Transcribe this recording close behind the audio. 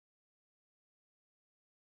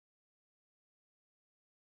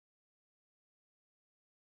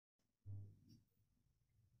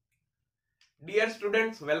Dear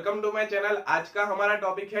students, welcome to my channel. आज का हमारा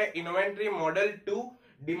टॉपिक है inventory model 2।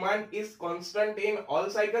 Demand is constant in all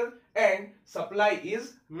cycle and supply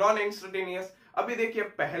is non instantaneous. अभी देखिए,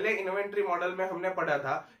 पहले इन्वेंट्री मॉडल में हमने पढ़ा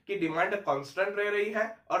था कि डिमांड कांस्टेंट रह रही है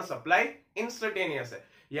और सप्लाई इंस्टेंटेनियस है,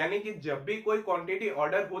 यानी कि जब भी कोई क्वांटिटी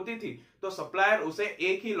ऑर्डर होती थी तो सप्लायर उसे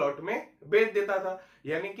एक ही लॉट में बेच देता था,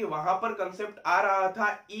 यानी कि वहां पर कंसेप्ट आ रहा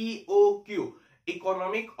था ईओक्यू,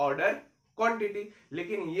 इकोनॉमिक ऑर्डर क्वांटिटी।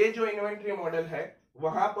 लेकिन ये जो इन्वेंट्री मॉडल है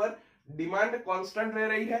वहां पर डिमांड कांस्टेंट रह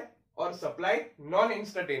रही है और सप्लाई नॉन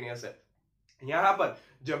इंस्टेंटेनियस है। यहां पर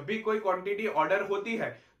जब भी कोई क्वांटिटी ऑर्डर होती है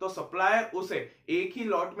तो सप्लायर उसे एक ही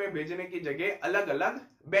लॉट में भेजने की जगह अलग अलग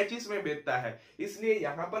बैचेस में भेजता है, इसलिए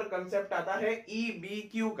यहां पर कंसेप्ट आता है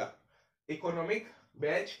ईबीक्यू का, इकोनॉमिक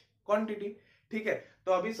बैच क्वांटिटी। ठीक है,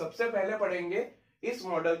 तो अभी सबसे पहले पढ़ेंगे इस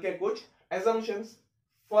मॉडल के कुछ assumptions।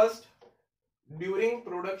 First, during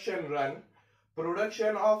production run,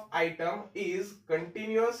 production of item is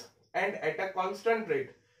continuous and at a constant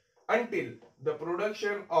rate until the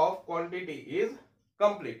production of quantity is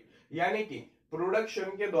complete। यानी कि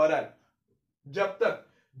प्रोडक्शन के दौरान जब तक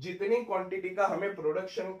जितनी क्वांटिटी का हमें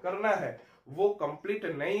प्रोडक्शन करना है वो कंप्लीट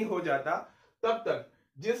नहीं हो जाता, तब तक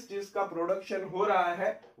जिस चीज का प्रोडक्शन हो रहा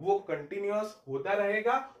है वो कंटिन्यूअस होता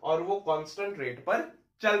रहेगा और वो कांस्टेंट रेट पर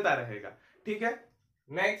चलता रहेगा। ठीक है,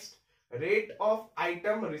 next, rate of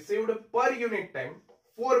item received per unit time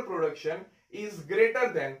for production is greater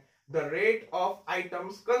than the rate of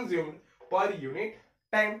items consumed per unit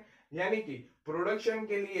time। यानी कि प्रोडक्शन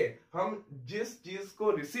के लिए हम जिस चीज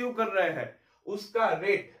को रिसीव कर रहे हैं उसका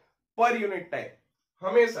रेट पर यूनिट टाइम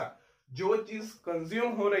हमेशा जो चीज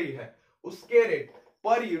कंज्यूम हो रही है उसके रेट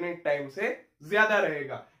पर यूनिट टाइम से ज्यादा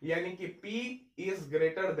रहेगा, यानी कि P is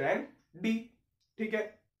greater than D। ठीक है,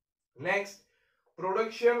 next,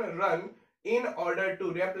 production run in order to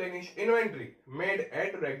replenish inventory made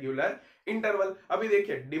at regular interval. अभी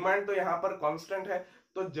देखिए, डिमांड तो यहां पर कांस्टेंट है,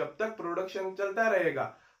 तो जब तक प्रोडक्शन चलता रहेगा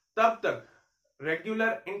तब तक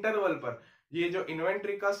रेगुलर इंटरवल पर ये जो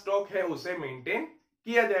इन्वेंट्री का स्टॉक है उसे मेंटेन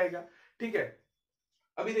किया जाएगा। ठीक है,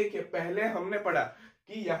 अभी देखिए, पहले हमने पढ़ा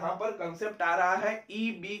कि यहां पर कंसेप्ट आ रहा है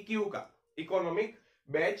ईबीक्यू का, इकोनॉमिक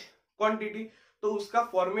बैच क्वांटिटी। तो उसका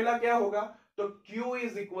फॉर्मूला क्या होगा? तो Q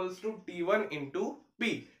is equals to T1 into P,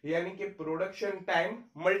 यानी कि production time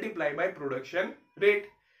multiply by production rate.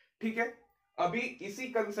 ठीक है, अभी इसी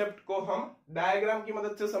कंसेप्ट को हम डायग्राम की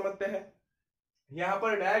मदद से समझते हैं। यहां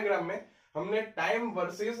पर डायग्राम में हमने टाइम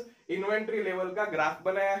वर्सेस इन्वेंट्री लेवल का ग्राफ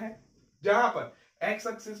बनाया है, जहां पर एक्स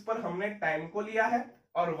एक्सिस पर हमने टाइम को लिया है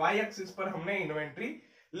और वाई एक्सिस पर हमने इन्वेंट्री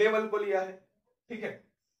लेवल को लिया है। ठीक है,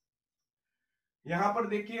 यहां पर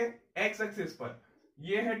देखिए, एक्स एक्सिस पर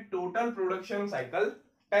ये है टोटल प्रोडक्शन साइकिल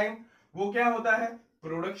टाइम। वो क्या होता है?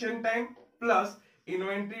 Production time plus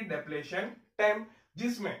inventory depletion time,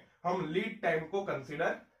 जिसमें हम लीड टाइम को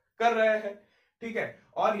कंसीडर कर रहे हैं। ठीक है,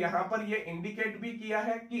 और यहां पर ये इंडिकेट भी किया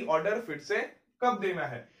है कि ऑर्डर फिर से कब देना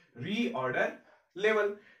है, री ऑर्डर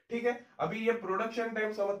लेवल। ठीक है, अभी ये प्रोडक्शन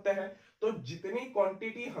टाइम समझते हैं। तो जितनी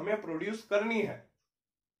क्वांटिटी हमें प्रोड्यूस करनी है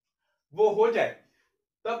वो हो जाए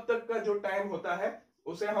तब तक का जो टाइम होता है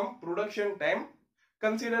उसे हम प्रोडक्शन टाइम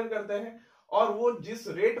कंसीडर करते हैं, और वो जिस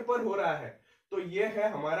रेट पर हो रहा है तो ये है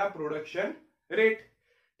हमारा प्रोडक्शन रेट।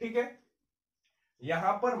 ठीक है,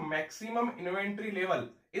 यहां पर मैक्सिमम इन्वेंट्री लेवल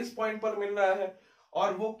इस पॉइंट पर मिल रहा है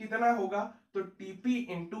और वो कितना होगा? तो TP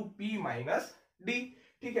into P minus D.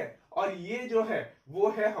 ठीक है, और ये जो है वो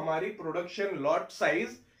है हमारी प्रोडक्शन लॉट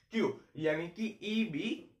साइज क्यू, यानी कि ईबी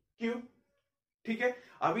क्यू। ठीक है,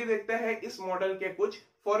 अभी देखते हैं इस मॉडल के कुछ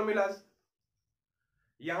फॉर्मूलाज।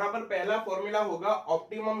 यहां पर पहला फॉर्मूला होगा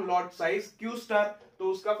optimum lot size Q star, तो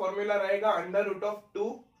उसका फॉर्मूला रहेगा under root of 2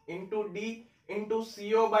 into D into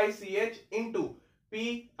CO by C H into P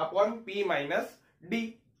upon P minus D.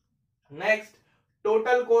 Next,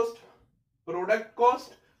 total cost, product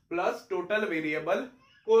cost plus total variable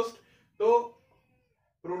cost. तो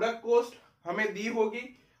product cost हमें दी होगी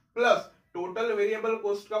plus total variable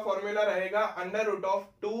cost का formula रहेगा under root of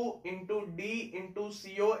 2 into D into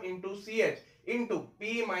CO into C H into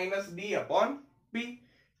P minus D upon P.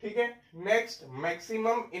 ठीक है, next,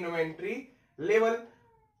 maximum inventory level,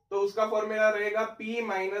 तो उसका formula रहेगा P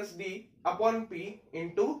minus D upon P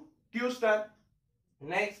into Q star.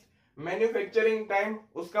 Next, manufacturing time,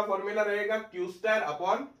 उसका formula रहेगा Q star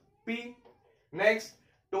upon P. Next,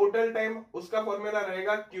 total time, उसका formula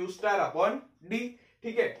रहेगा Q star upon D.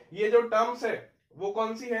 ठीक है, ये जो टर्म्स है वो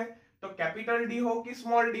कौन सी है? तो कैपिटल डी हो कि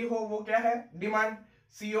स्मॉल डी हो, वो क्या है? Demand.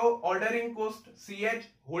 CO ordering cost, CH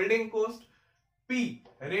holding cost, P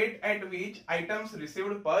rate at which items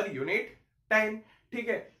received per unit time. ठीक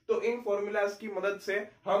है, तो इन फॉर्मूलाज की मदद से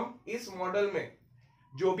हम इस मॉडल में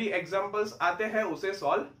जो भी एग्जांपल्स आते हैं उसे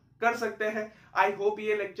सॉल्व कर सकते हैं। आई होप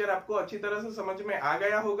ये लेक्चर आपको अच्छी तरह से समझ में आ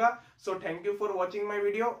गया होगा। So thank you for watching my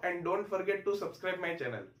video and don't forget to subscribe my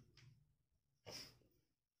channel.